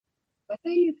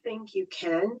Whether you think you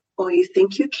can or you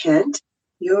think you can't,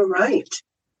 you're right.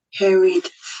 Harriet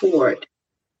Ford.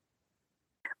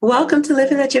 Welcome to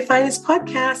Living at Your Finest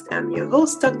podcast. I'm your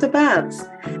host, Dr. Babs.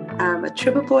 I'm a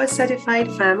triple board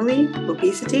certified family,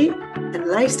 obesity, and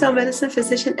lifestyle medicine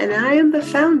physician, and I am the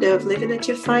founder of Living at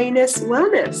Your Finest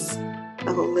Wellness,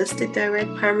 a holistic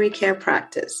direct primary care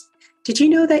practice. Did you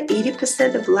know that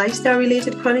 80% of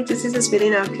lifestyle-related chronic diseases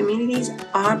within our communities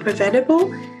are preventable,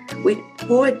 with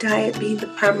poor diet being the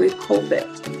primary culprit?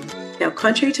 Now,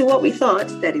 contrary to what we thought,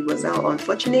 that it was our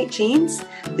unfortunate genes,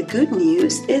 the good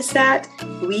news is that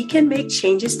we can make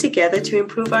changes together to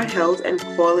improve our health and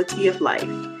quality of life.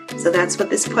 So that's what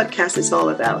this podcast is all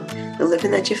about. The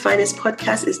Living at Your Finest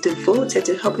podcast is devoted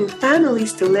to helping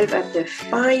families to live at their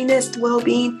finest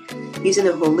well-being using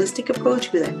a holistic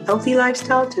approach with a healthy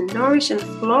lifestyle to nourish and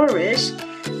flourish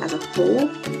as a whole,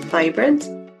 vibrant,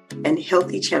 and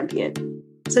healthy champion.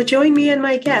 So join me and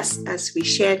my guests as we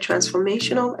share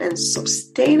transformational and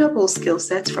sustainable skill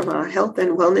sets from our health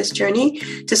and wellness journey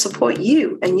to support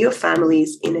you and your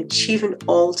families in achieving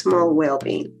optimal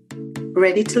well-being.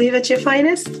 Ready to live at your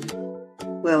finest?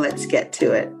 Well, let's get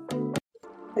to it.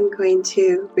 I'm going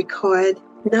to record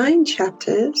 9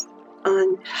 chapters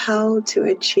on how to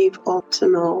achieve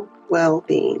optimal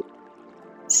well-being.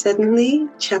 Suddenly,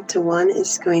 chapter 1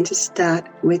 is going to start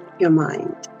with your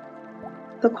mind.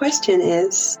 The question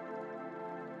is,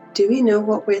 do we know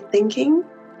what we're thinking?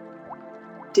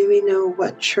 Do we know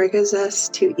what triggers us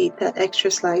to eat that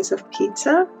extra slice of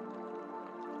pizza?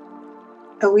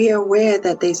 Are we aware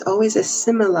that there's always a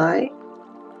stimuli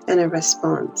and a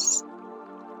response?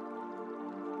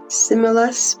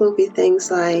 Stimulus will be things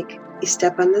like you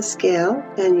step on the scale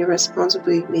and your response will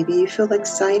be maybe you feel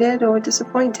excited or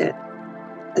disappointed.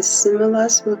 A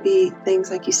stimulus will be things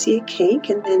like you see a cake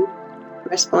and then the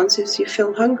response is you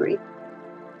feel hungry.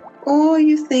 Or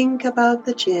you think about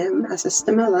the gym as a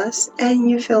stimulus and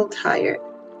you feel tired.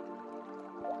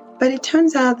 But it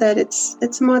turns out that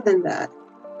it's more than that.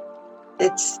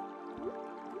 It's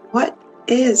what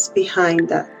is behind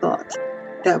that thought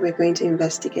that we're going to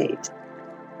investigate.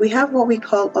 We have what we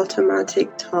call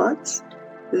automatic thoughts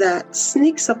that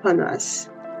sneaks upon us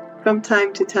from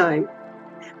time to time.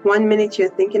 1 minute you're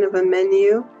thinking of a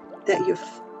menu that you're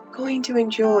going to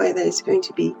enjoy, that is going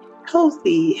to be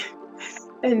healthy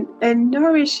and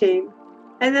nourishing.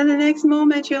 And then the next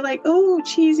moment you're like, oh,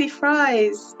 cheesy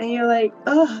fries. And you're like,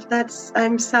 oh,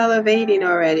 I'm salivating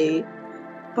already.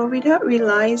 But without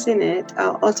realizing it,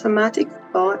 our automatic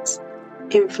thoughts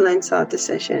influence our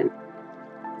decision.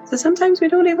 So sometimes we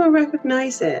don't even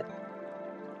recognize it.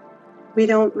 We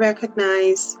don't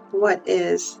recognize what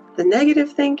is the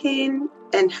negative thinking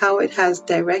and how it has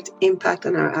direct impact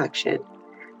on our action.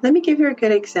 Let me give you a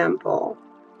good example.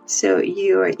 So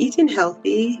you are eating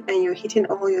healthy and you're hitting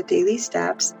all your daily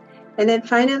steps. And then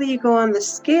finally you go on the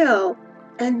scale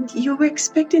and you were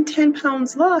expecting 10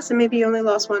 pounds loss and maybe you only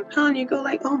lost 1 pound. You go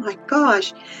like, oh my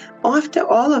gosh, after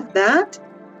all of that,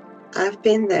 I've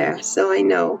been there. So I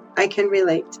know I can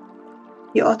relate.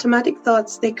 Your automatic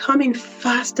thoughts, they come in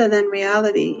faster than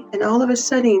reality. And all of a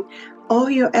sudden, all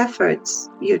your efforts,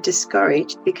 you're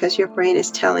discouraged because your brain is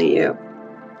telling you,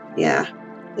 yeah,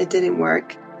 it didn't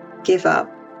work. Give up.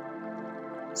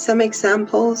 Some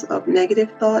examples of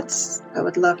negative thoughts, I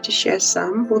would love to share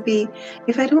some, will be,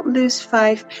 if I don't lose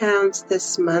 5 pounds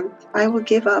this month, I will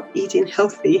give up eating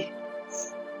healthy.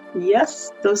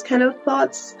 Yes, those kind of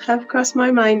thoughts have crossed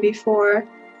my mind before.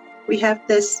 We have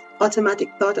this automatic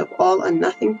thought of all or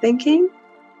nothing thinking,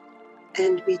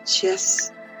 and we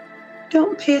just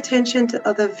don't pay attention to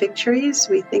other victories.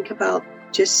 We think about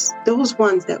just those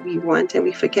ones that we want, and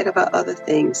we forget about other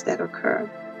things that occur.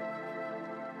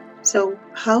 So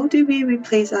how do we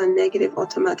replace our negative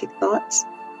automatic thoughts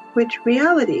with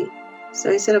reality?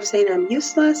 So instead of saying I'm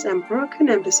useless, I'm broken,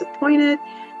 I'm disappointed,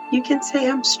 you can say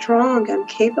I'm strong, I'm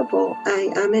capable,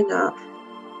 I am enough.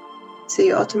 So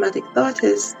your automatic thought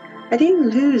is, I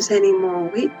didn't lose any more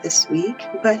weight this week,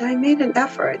 but I made an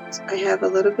effort. I have a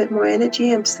little bit more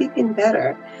energy, I'm sleeping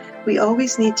better. We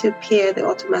always need to pair the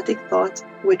automatic thought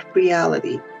with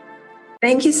reality.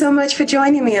 Thank you so much for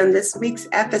joining me on this week's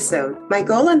episode. My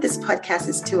goal on this podcast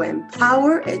is to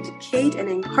empower, educate, and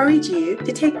encourage you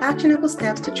to take actionable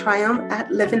steps to triumph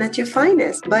at living at your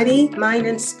finest, body, mind,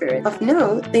 and spirit. Of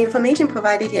note, the information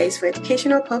provided here is for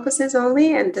educational purposes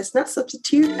only and does not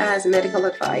substitute as medical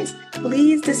advice.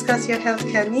 Please discuss your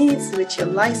healthcare needs with your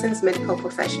licensed medical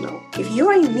professional. If you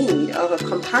are in need of a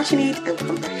compassionate and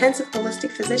comprehensive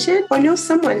holistic physician or know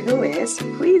someone who is,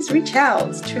 please reach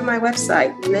out through my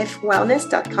website, livewellness.com,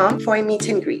 for a meet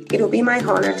and greet. It will be my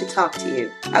honor to talk to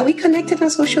you. Are we connected on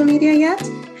social media yet?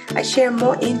 I share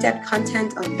more in-depth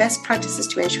content on best practices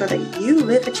to ensure that you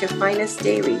live at your finest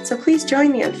daily. So please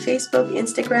join me on Facebook,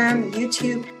 Instagram,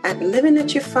 YouTube at Living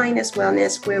at Your Finest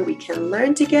Wellness, where we can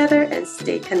learn together and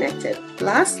stay connected.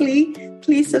 Lastly,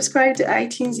 please subscribe to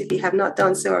iTunes if you have not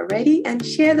done so already, and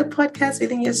share the podcast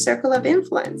within your circle of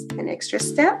influence. An extra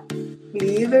step,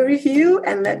 leave a review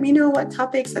and let me know what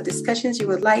topics or discussions you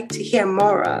would like to hear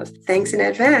more of. Thanks in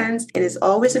advance. It is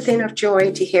always a thing of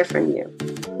joy to hear from you.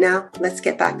 Now, let's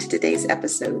get back to today's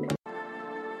episode.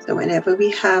 So whenever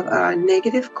we have our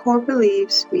negative core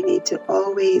beliefs, we need to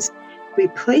always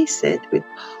replace it with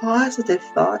positive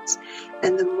thoughts.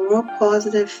 And the more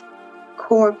positive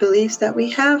core beliefs that we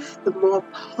have, the more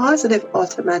positive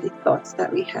automatic thoughts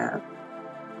that we have.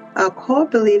 Our core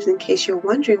beliefs, in case you're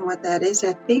wondering what that is,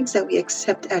 are things that we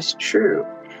accept as true,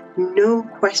 no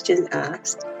questions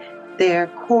asked. They are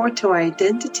core to our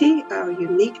identity, our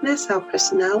uniqueness, our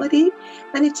personality,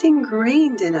 and it's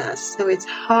ingrained in us, so it's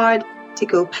hard to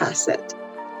go past it.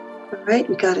 All right,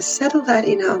 we got to settle that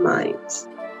in our minds.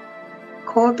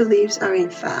 Core beliefs are in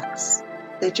facts.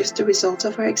 They're just a result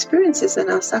of our experiences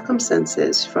and our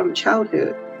circumstances from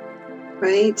childhood,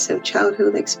 right? So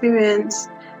childhood experience.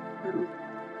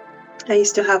 I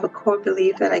used to have a core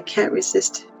belief that I can't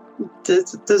resist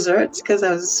desserts because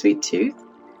I was a sweet tooth.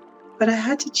 But I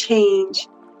had to change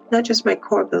not just my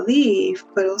core belief,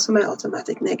 but also my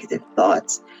automatic negative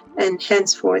thoughts. And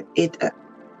henceforth, it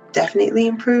definitely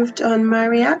improved on my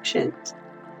reactions.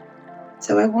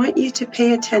 So I want you to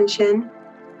pay attention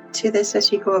to this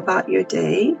as you go about your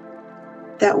day.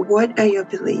 That what are your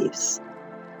beliefs?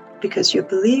 Because your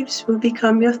beliefs will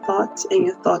become your thoughts, and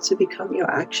your thoughts will become your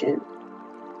action.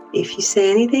 If you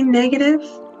say anything negative,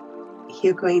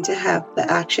 you're going to have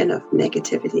the action of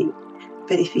negativity.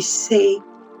 But if you say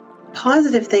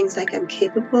positive things like I'm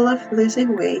capable of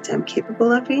losing weight, I'm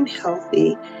capable of being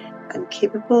healthy, I'm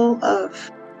capable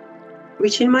of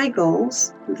reaching my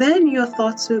goals, then your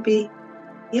thoughts will be,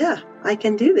 yeah, I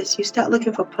can do this. You start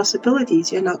looking for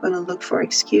possibilities. You're not going to look for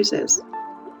excuses.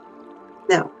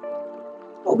 Now,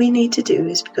 what we need to do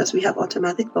is, because we have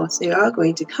automatic thoughts, they are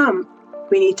going to come.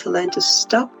 We need to learn to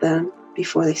stop them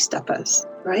before they stop us,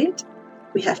 right?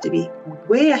 We have to be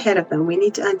way ahead of them. We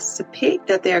need to anticipate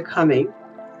that they're coming.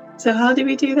 So how do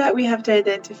we do that? We have to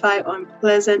identify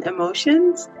unpleasant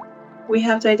emotions. We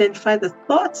have to identify the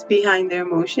thoughts behind their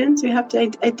emotions. We have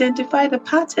to identify the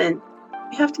pattern.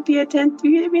 We have to be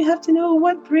attentive. We have to know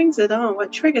what brings it on,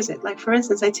 what triggers it. Like, for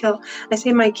instance, I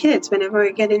say my kids, whenever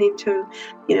we're getting into,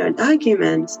 an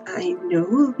argument, I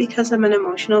know because I'm an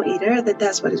emotional eater that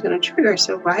that's what is going to trigger.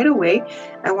 So right away,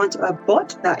 I want to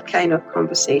abort that kind of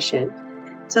conversation.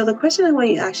 So the question I want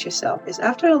you to ask yourself is,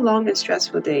 after a long and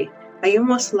stressful day, are you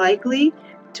most likely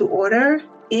to order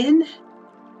in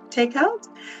takeout?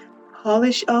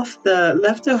 Polish off the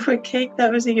leftover cake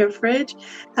that was in your fridge,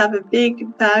 have a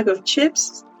big bag of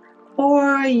chips,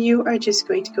 or you are just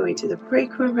going to go into the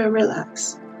break room and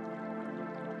relax?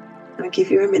 I'll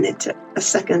give you a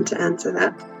second to answer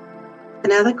that.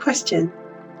 Another question: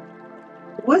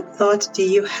 what thoughts do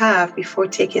you have before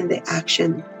taking the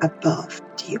action above?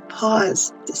 Do you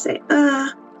pause to say,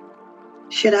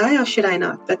 should I or should I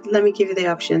not? But let me give you the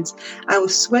options. I will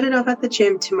sweat it off at the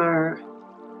gym tomorrow.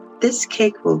 This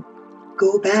cake will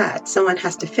go bad. Someone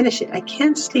has to finish it. I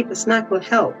can't sleep. A snack will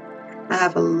help. I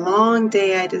have a long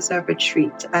day. I deserve a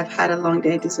treat. I've had a long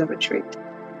day. I deserve a treat.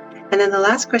 And then the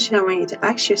last question I want you to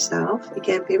ask yourself,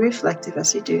 again, be reflective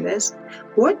as you do this.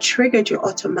 What triggered your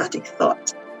automatic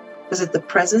thought? Was it the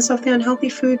presence of the unhealthy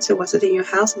food? So was it in your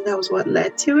house and that was what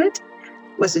led to it?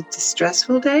 Was it a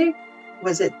stressful day?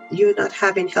 Was it you not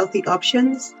having healthy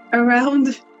options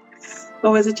around?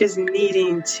 Or was it just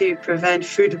needing to prevent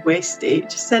food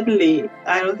wastage? Suddenly,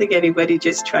 I don't think anybody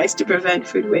just tries to prevent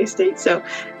food wastage. So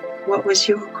what was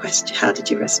your question? How did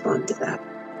you respond to that?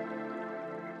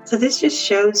 So this just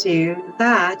shows you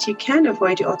that you can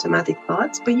avoid your automatic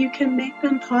thoughts, but you can make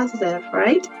them positive,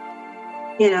 right?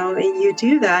 And you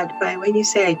do that by, when you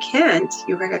say I can't,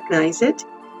 you recognize it,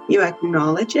 you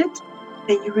acknowledge it,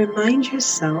 and you remind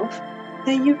yourself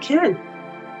that you can.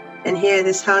 And here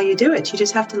is how you do it. You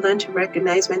just have to learn to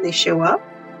recognize when they show up,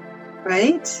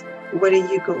 right?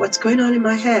 What's going on in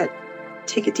my head?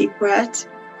 Take a deep breath,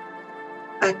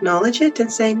 acknowledge it,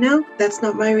 and say, no, that's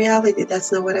not my reality.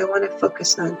 That's not what I want to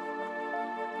focus on.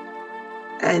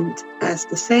 And as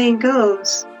the saying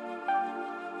goes,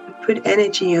 we put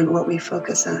energy on what we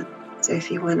focus on. So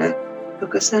if you want to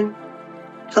focus on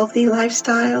healthy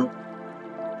lifestyle,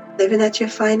 living at your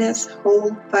finest,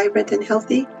 whole, vibrant, and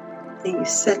healthy, then you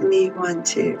certainly want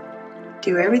to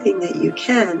do everything that you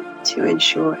can to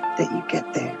ensure that you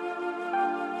get there.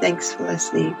 Thanks for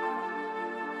listening.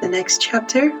 The next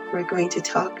chapter, we're going to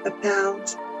talk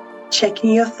about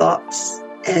checking your thoughts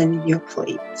and your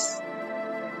plates.